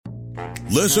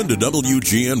Listen to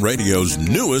WGN Radio's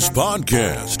newest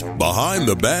podcast, Behind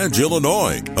the Badge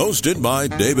Illinois, hosted by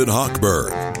David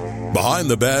Hochberg. Behind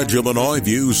the Badge Illinois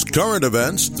views current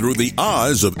events through the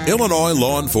eyes of Illinois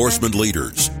law enforcement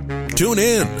leaders. Tune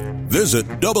in. Visit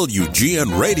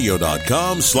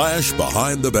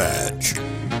WGNRadio.com/Behind the Badge.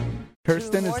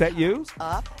 Kirsten, is that you?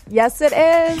 Yes, it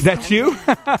is. That's you?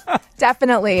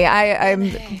 Definitely. I'm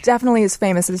definitely as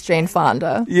famous as Jane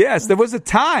Fonda. Yes, there was a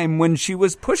time when she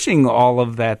was pushing all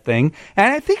of that thing,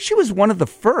 and I think she was one of the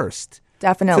first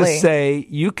Definitely. to say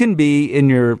you can be in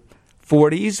your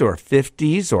 40s or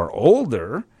 50s or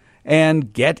older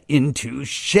and get into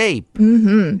shape.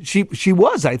 Mm-hmm. She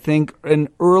was, I think, an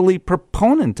early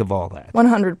proponent of all that.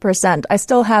 100%. I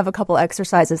still have a couple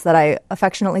exercises that I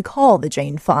affectionately call the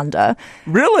Jane Fonda.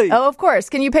 Really? Oh, of course.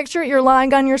 Can you picture it? You're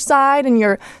lying on your side and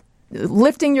you're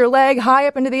lifting your leg high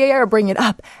up into the air, bring it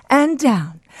up and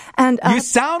down and up. You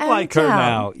sound and like her down.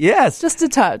 now. Yes. Just a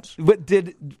touch. But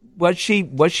was she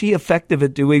effective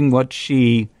at doing what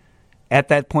she at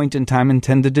that point in time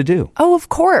intended to do? Oh, of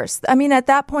course. I mean, at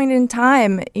that point in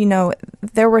time,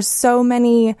 there were so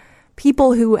many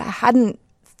people who hadn't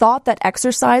thought that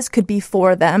exercise could be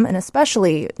for them, and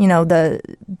especially, the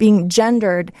being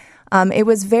gendered. It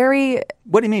was very...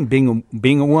 What do you mean,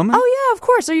 being a woman? Oh, yeah, of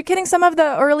course. Are you kidding? Some of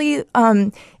the early,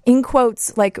 in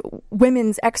quotes, like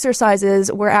women's exercises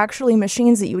were actually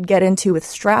machines that you would get into with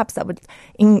straps that would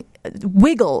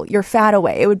wiggle your fat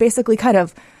away. It would basically kind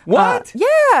of... What?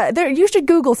 You should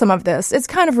Google some of this. It's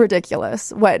kind of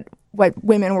ridiculous what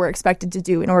women were expected to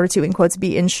do in order to, in quotes,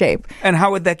 be in shape. And how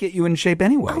would that get you in shape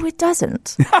anyway? Oh, it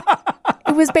doesn't.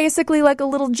 It was basically like a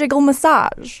little jiggle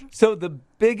massage. So the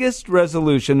biggest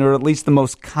resolution, or at least the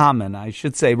most common, I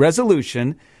should say,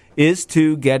 resolution is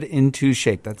to get into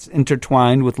shape. That's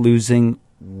intertwined with losing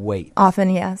weight. Often,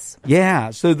 yes.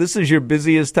 Yeah. So this is your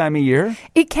busiest time of year?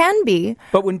 It can be.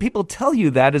 But when people tell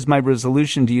you that is my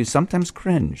resolution, do you sometimes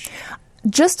cringe?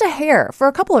 Just a hair, for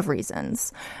a couple of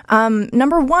reasons.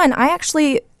 Number one,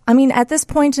 at this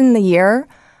point in the year,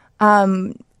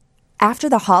 after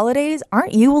the holidays,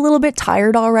 aren't you a little bit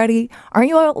tired already? Aren't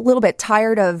you a little bit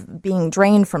tired of being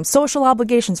drained from social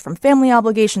obligations, from family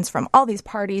obligations, from all these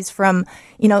parties, from,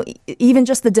 even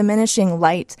just the diminishing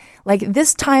light? Like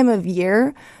this time of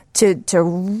year, to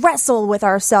wrestle with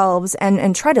ourselves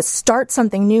and try to start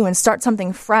something new and start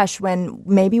something fresh when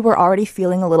maybe we're already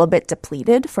feeling a little bit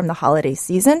depleted from the holiday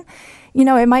season.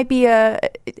 It might be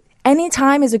any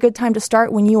time is a good time to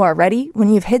start when you are ready,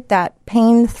 when you've hit that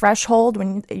pain threshold,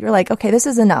 when you're like, okay, this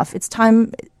is enough. It's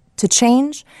time to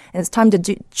change, and it's time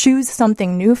to choose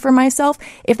something new for myself.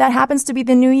 If that happens to be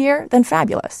the new year, then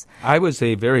fabulous. I was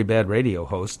a very bad radio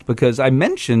host because I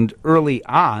mentioned early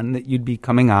on that you'd be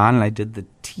coming on, and I did the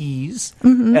tease,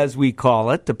 as we call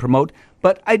it, to promote,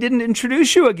 but I didn't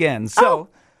introduce you again. So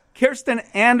Kirsten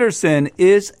Anderson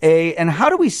is and how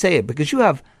do we say it? Because you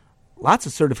have lots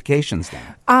of certifications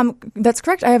now. That's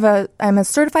correct. I'm a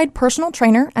certified personal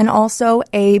trainer and also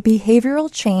a behavioral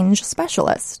change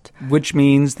specialist. Which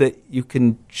means that you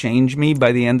can change me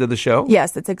by the end of the show?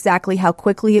 Yes, that's exactly how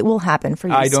quickly it will happen for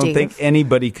you, I don't think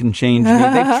anybody can change me.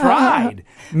 They've tried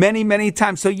many, many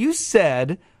times. So you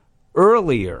said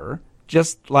earlier,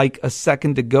 just like a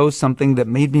second ago, something that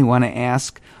made me want to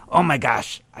ask, oh my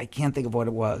gosh, I can't think of what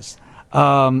it was.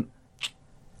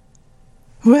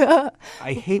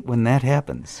 I hate when that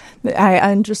happens. I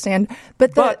understand.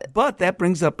 But that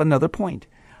brings up another point.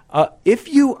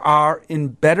 If you are in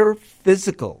better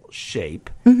physical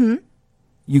shape,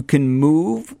 you can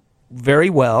move very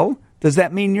well. Does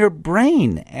that mean your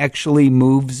brain actually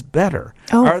moves better?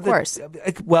 Oh, of course.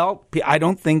 Well, I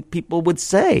don't think people would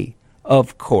say,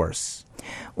 of course.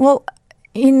 Well,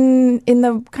 in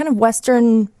the kind of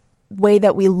Western way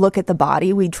that we look at the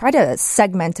body, we try to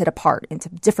segment it apart into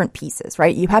different pieces,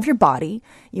 right? You have your body,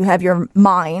 you have your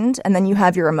mind, and then you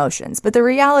have your emotions. But the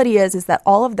reality is that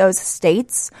all of those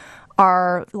states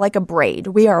are like a braid.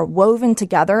 We are woven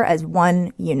together as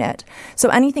one unit. So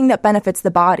anything that benefits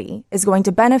the body is going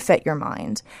to benefit your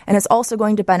mind, and it's also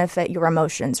going to benefit your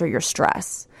emotions or your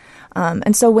stress.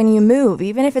 And so when you move,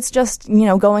 even if it's just,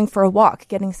 going for a walk,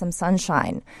 getting some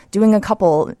sunshine, doing a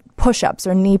couple push-ups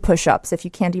or knee push-ups if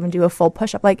you can't even do a full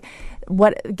push-up,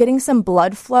 getting some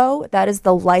blood flow, that is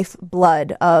the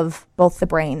lifeblood of both the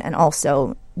brain, and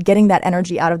also getting that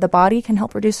energy out of the body can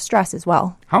help reduce stress as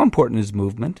well. How important is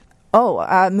movement?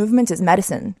 Movement is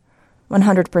medicine,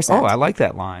 100%. Oh, I like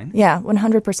that line. Yeah,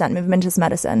 100% movement is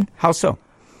medicine. How so?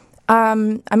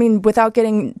 Without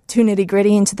getting too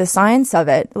nitty-gritty into the science of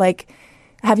it,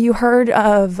 Have you heard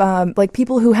of like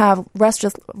people who have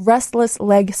restless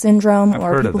leg syndrome, I've or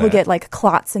heard of people who that. get like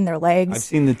clots in their legs? I've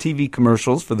seen the TV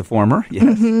commercials for the former.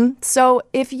 Yes. So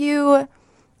if you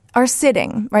are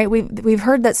sitting, right? We've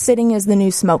heard that sitting is the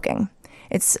new smoking.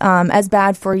 It's as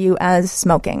bad for you as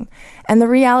smoking. And the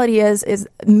reality is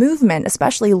movement,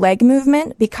 especially leg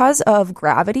movement, because of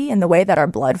gravity and the way that our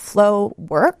blood flow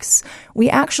works, we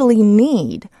actually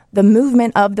need the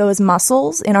movement of those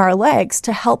muscles in our legs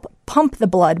to help pump the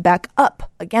blood back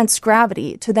up against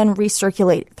gravity to then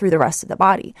recirculate through the rest of the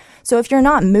body. So if you're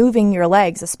not moving your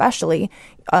legs, especially,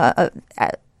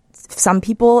 some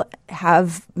people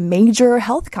have major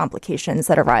health complications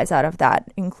that arise out of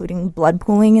that, including blood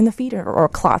pooling in the feet or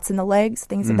clots in the legs,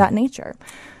 things of that nature.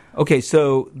 Okay,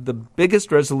 so the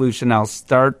biggest resolution, I'll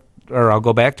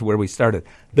go back to where we started.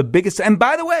 The biggest, and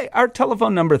by the way, our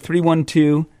telephone number,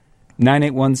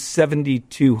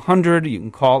 312-981-7200. You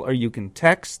can call or you can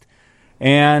text.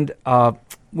 And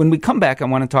when we come back, I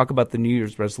want to talk about the New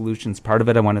Year's resolutions part of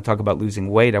it. I want to talk about losing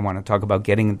weight. I want to talk about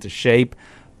getting into shape.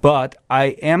 But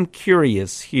I am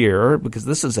curious here, because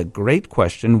this is a great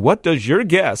question. What does your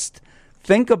guest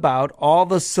think about all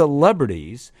the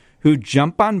celebrities who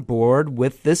jump on board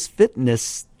with this fitness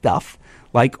stuff,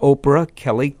 like Oprah,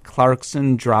 Kelly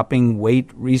Clarkson dropping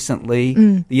weight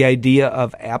recently, the idea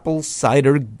of apple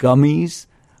cider gummies,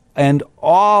 and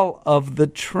all of the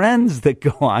trends that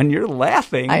go on? You're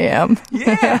laughing. I am.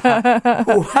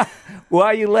 Yeah. Why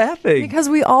are you laughing? Because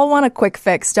we all want a quick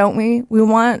fix, don't we? We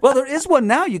want... Well, there is one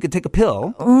now. You could take a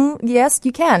pill. Yes,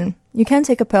 you can. You can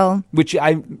take a pill. Which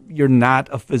you're not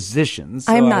a physician.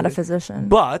 So I'm not a physician.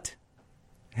 But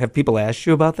have people asked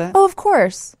you about that? Oh, of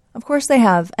course. Of course they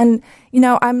have. And,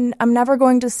 I'm never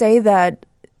going to say that,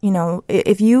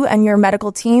 if you and your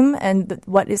medical team and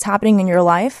what is happening in your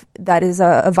life, that is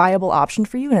a viable option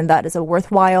for you and that is a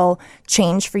worthwhile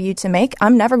change for you to make.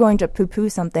 I'm never going to poo-poo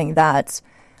something that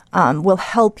will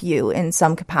help you in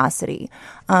some capacity.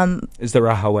 Is there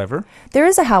a however? There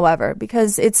is a however,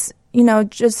 because it's,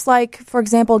 just like, for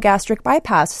example, gastric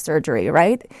bypass surgery,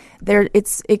 right?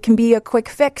 It can be a quick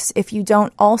fix if you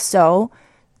don't also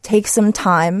take some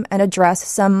time and address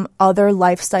some other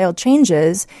lifestyle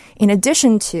changes in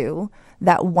addition to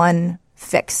that one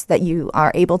fix that you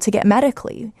are able to get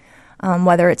medically,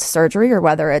 whether it's surgery or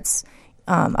whether it's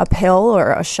a pill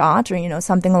or a shot or,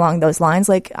 something along those lines.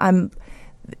 Like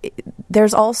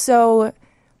there's so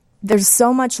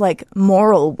much like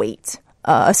moral weight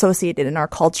associated in our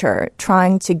culture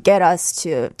trying to get us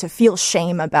to feel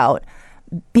shame about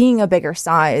being a bigger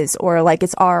size, or like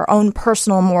it's our own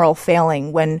personal moral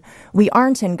failing when we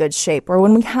aren't in good shape or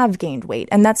when we have gained weight.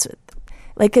 And that's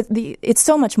like it's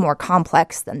so much more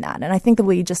complex than that. And I think that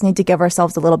we just need to give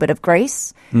ourselves a little bit of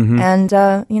grace and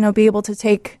be able to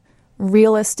take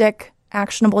realistic,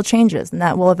 actionable changes, and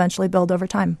that will eventually build over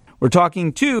time. We're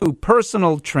talking to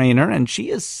personal trainer, and she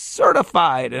is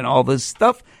certified in all this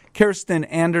stuff, Kirsten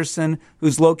Anderson,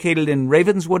 who's located in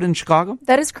Ravenswood in Chicago.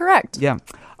 That is correct. Yeah.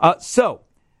 So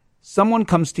someone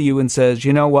comes to you and says,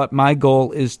 you know what, my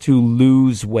goal is to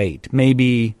lose weight,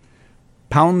 maybe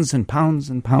pounds and pounds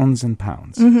and pounds and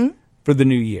pounds for the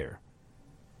new year.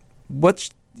 What's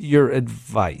your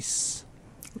advice?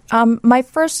 My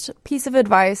first piece of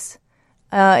advice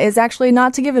is actually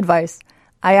not to give advice.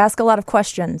 I ask a lot of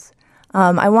questions.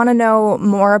 I want to know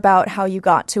more about how you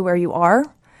got to where you are.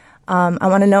 I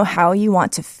want to know how you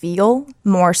want to feel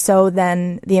more so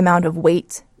than the amount of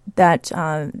weight that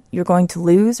you're going to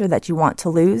lose or that you want to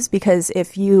lose. Because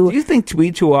if you... Do you think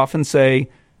we too often say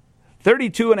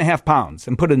 32.5 pounds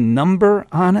and put a number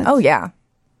on it? Oh, yeah.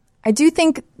 I do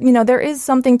think, there is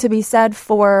something to be said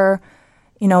for,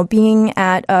 being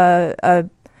at a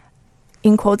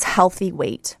in quotes, healthy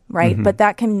weight, right? But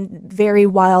that can vary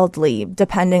wildly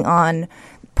depending on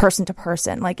person to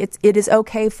person. Like it is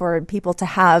okay for people to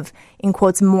have, in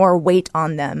quotes, more weight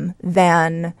on them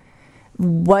than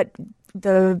what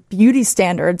the beauty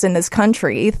standards in this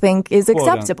country think is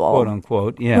acceptable. Quote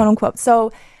unquote, yeah. Quote unquote.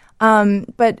 So,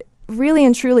 but really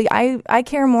and truly, I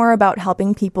care more about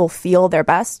helping people feel their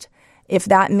best. If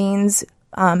that means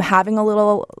having a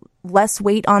little less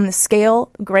weight on the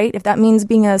scale, great. If that means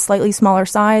being a slightly smaller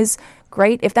size,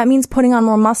 great. If that means putting on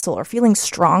more muscle or feeling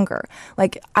stronger,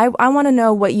 like I want to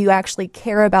know what you actually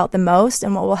care about the most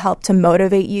and what will help to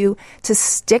motivate you to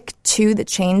stick to the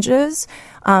changes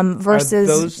versus...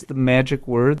 Are those the magic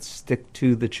words, stick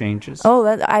to the changes? Oh,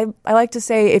 I like to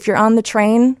say if you're on the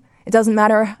train, it doesn't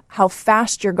matter how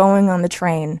fast you're going on the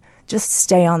train, just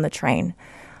stay on the train.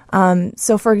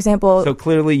 So, for example... So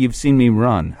clearly you've seen me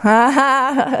run.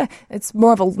 It's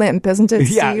more of a limp, isn't it,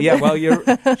 Steve? Yeah, well,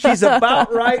 she's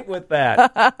about right with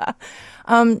that.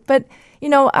 But,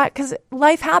 because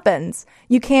life happens.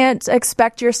 You can't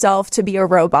expect yourself to be a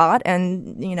robot.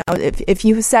 And, if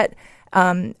you set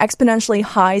exponentially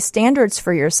high standards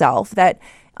for yourself that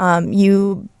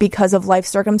you, because of life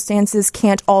circumstances,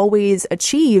 can't always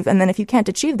achieve, and then if you can't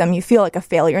achieve them, you feel like a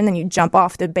failure, and then you jump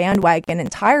off the bandwagon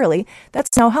entirely,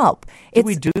 that's no help. Do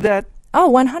we do that? Oh,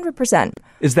 100%.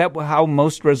 Is that how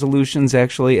most resolutions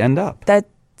actually end up? That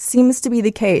seems to be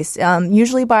the case.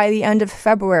 Usually by the end of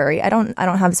February, I don't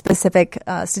have specific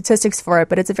statistics for it,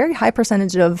 but it's a very high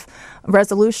percentage of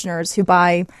resolutioners who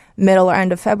by middle or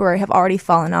end of February have already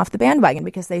fallen off the bandwagon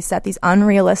because they set these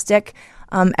unrealistic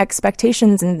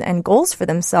expectations and goals for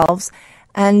themselves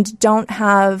and don't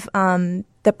have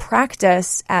the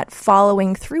practice at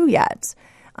following through yet.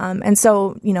 And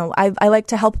so, I like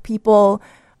to help people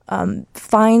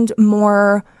find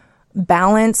more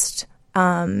balanced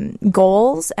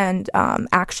goals and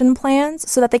action plans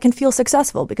so that they can feel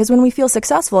successful. Because when we feel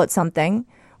successful at something,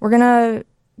 we're going to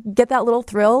get that little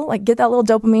thrill, like get that little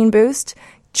dopamine boost,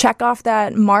 check off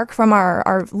that mark from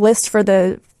our list for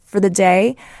the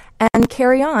day, and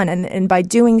carry on. And by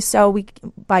doing so,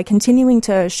 by continuing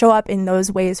to show up in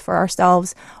those ways for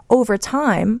ourselves over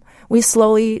time, we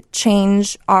slowly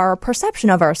change our perception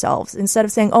of ourselves. Instead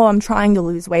of saying, oh, I'm trying to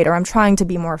lose weight or I'm trying to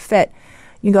be more fit,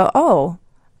 you go, oh,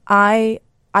 I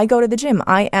go to the gym.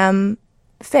 I am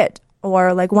fit.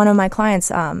 Or like one of my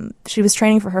clients, she was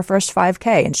training for her first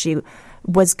 5K and she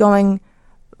was going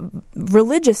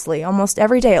religiously almost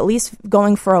every day, at least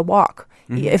going for a walk,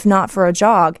 if not for a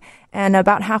jog. And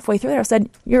about halfway through there, I said,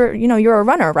 you're a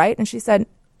runner, right? And she said,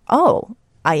 oh,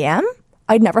 I am?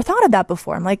 I'd never thought of that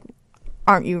before. I'm like,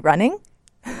 aren't you running?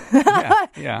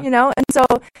 Yeah. And so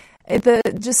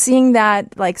just seeing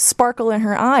that like sparkle in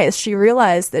her eyes, she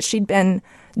realized that she'd been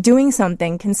doing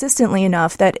something consistently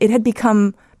enough that it had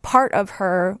become part of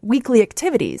her weekly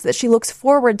activities, that she looks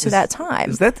forward to that time.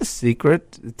 Is that the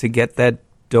secret to get that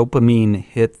dopamine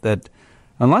hit that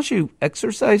unless you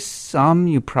exercise some,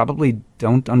 you probably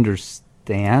don't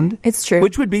understand? It's true.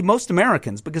 Which would be most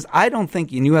Americans, because I don't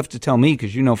think, and you have to tell me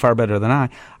because you know far better than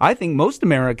I think most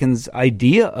Americans'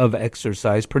 idea of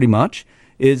exercise pretty much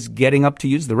is getting up to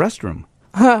use the restroom.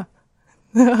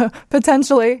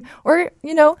 Potentially. Or,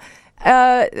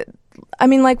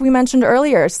 like we mentioned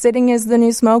earlier, sitting is the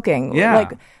new smoking. Yeah.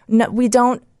 Like, no, we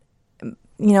don't,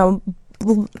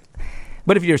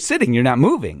 But if you're sitting, you're not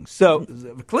moving. So,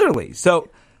 clearly. So,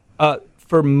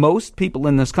 for most people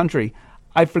in this country,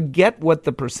 I forget what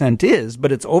the percent is,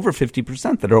 but it's over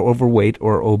 50% that are overweight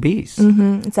or obese.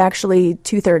 Mm-hmm. It's actually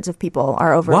 2/3 of people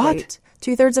are overweight. What?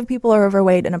 2/3 of people are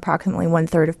overweight and approximately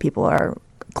 1/3 of people are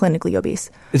clinically obese.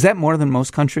 Is that more than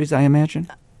most countries, I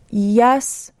imagine?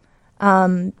 Yes.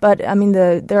 But,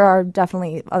 there are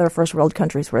definitely other first world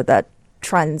countries where that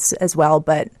trends as well.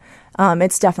 But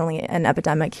it's definitely an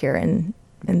epidemic here in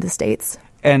the States.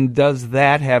 And does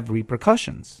that have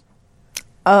repercussions?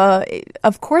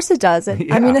 Of course it does.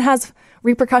 It has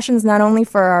repercussions not only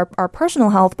for our personal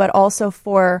health, but also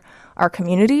for our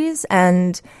communities.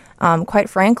 And quite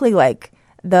frankly, like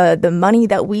the money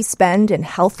that we spend in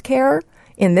healthcare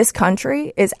in this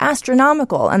country is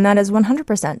astronomical. And that is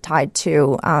 100% tied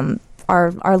to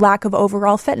our lack of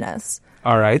overall fitness.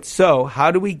 All right. So how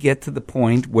do we get to the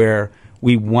point where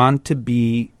we want to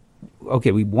be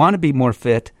more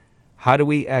fit? How do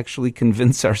we actually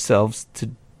convince ourselves to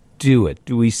do it?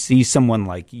 Do we see someone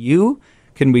like you?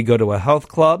 Can we go to a health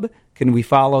club? Can we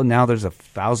follow? Now there's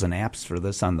 1,000 apps for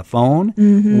this on the phone.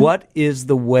 Mm-hmm. What is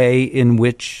the way in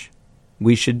which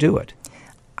we should do it?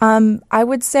 I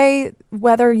would say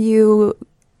whether you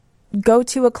go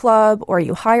to a club or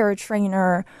you hire a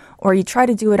trainer or you try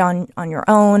to do it on your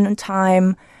own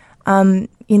time,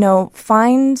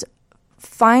 find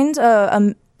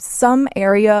some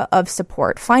area of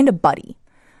support. Find a buddy.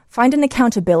 Find an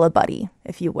accountability buddy,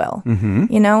 if you will.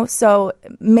 Mm-hmm. So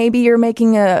maybe you're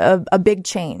making a big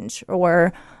change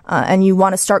or and you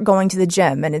want to start going to the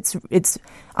gym and it's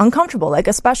uncomfortable, like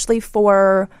especially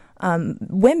for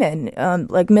women,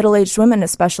 like middle-aged women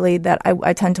especially that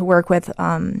I tend to work with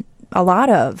a lot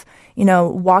of,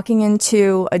 walking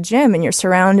into a gym and you're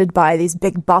surrounded by these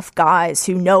big buff guys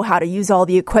who know how to use all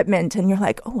the equipment and you're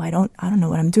like, oh, I don't know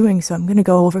what I'm doing, so I'm going to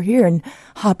go over here and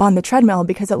hop on the treadmill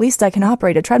because at least I can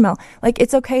operate a treadmill. Like,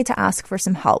 it's okay to ask for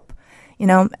some help.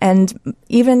 And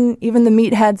even the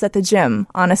meatheads at the gym,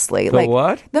 honestly.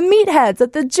 What? The meatheads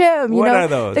at the gym. What are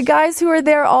those? The guys who are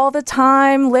there all the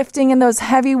time lifting in those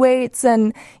heavy weights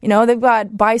and, they've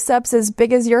got biceps as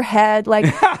big as your head.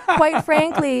 Like, quite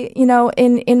frankly,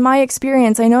 in my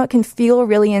experience, I know it can feel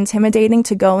really intimidating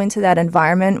to go into that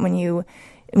environment when you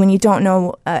when you don't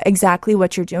know exactly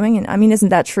what you're doing. And I mean, isn't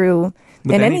that true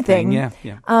in anything? Yeah.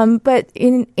 But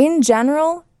in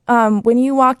general, when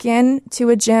you walk in to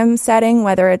a gym setting,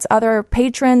 whether it's other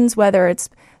patrons, whether it's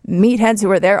meatheads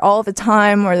who are there all the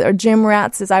time, or gym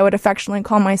rats, as I would affectionately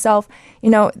call myself,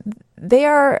 they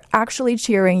are actually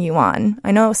cheering you on.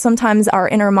 I know sometimes our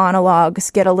inner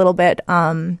monologues get a little bit,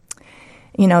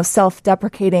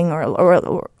 self-deprecating,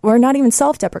 or not even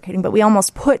self-deprecating, but we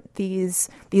almost put these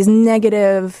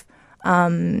negative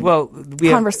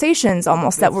conversations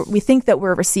almost that we think that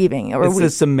we're receiving. Or it's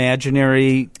this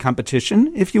imaginary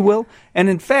competition, if you will. And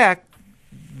in fact,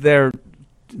 they're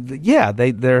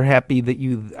happy that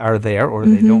you are there, or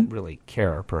they don't really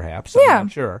care, perhaps. I'm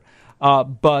not sure.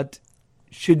 But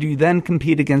should you then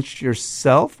compete against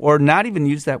yourself, or not even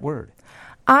use that word?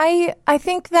 I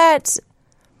think that,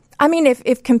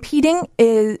 if competing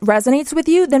resonates with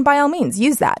you, then by all means,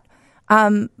 use that.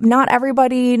 Not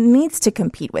everybody needs to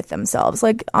compete with themselves.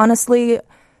 Like, honestly,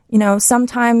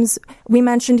 sometimes we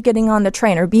mentioned getting on the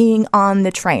train or being on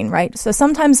the train, right? So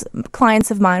sometimes clients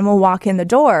of mine will walk in the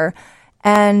door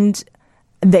and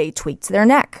they tweaked their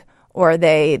neck, or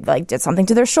they did something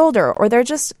to their shoulder, or they're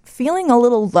just feeling a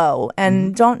little low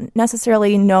and don't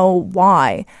necessarily know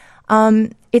why.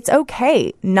 It's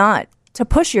okay not to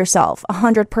push yourself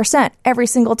 100% every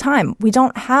single time. We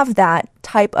don't have that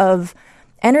type of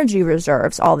energy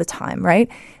reserves all the time, right?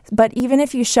 But even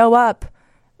if you show up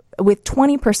with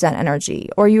 20% energy,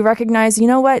 or you recognize, you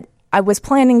know what, I was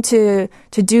planning to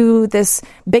do this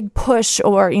big push,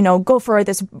 or go for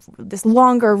this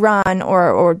longer run,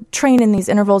 or train in these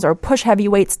intervals, or push heavy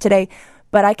weights today,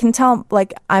 but I can tell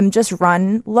I'm just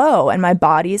run low and my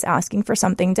body is asking for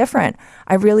something different.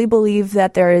 I really believe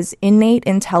that there is innate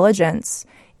intelligence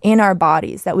in our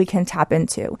bodies that we can tap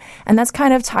into, and that's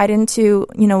kind of tied into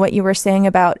what you were saying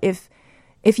about if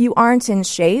you aren't in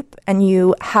shape and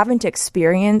you haven't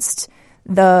experienced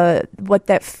what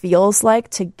that feels like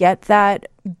to get that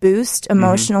boost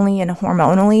emotionally and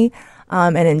hormonally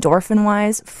and endorphin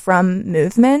wise from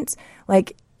movement,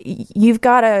 you've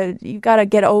got to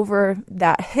get over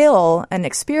that hill and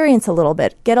experience a little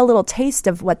bit, get a little taste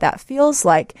of what that feels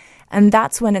like, and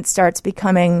that's when it starts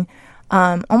becoming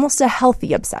almost a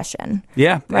healthy obsession.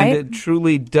 Yeah, right? And it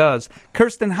truly does.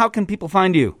 Kirsten, how can people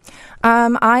find you?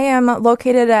 I am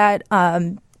located at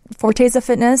Forteza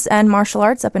Fitness and Martial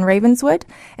Arts up in Ravenswood.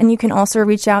 And you can also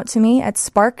reach out to me at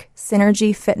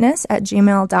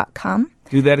sparksynergyfitness@gmail.com.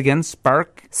 Do that again,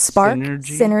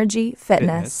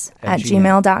 sparksynergyfitness at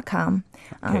gmail.com.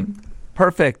 Okay.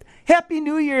 Perfect. Happy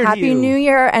New Year to you. Happy New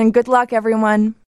Year, and good luck, everyone.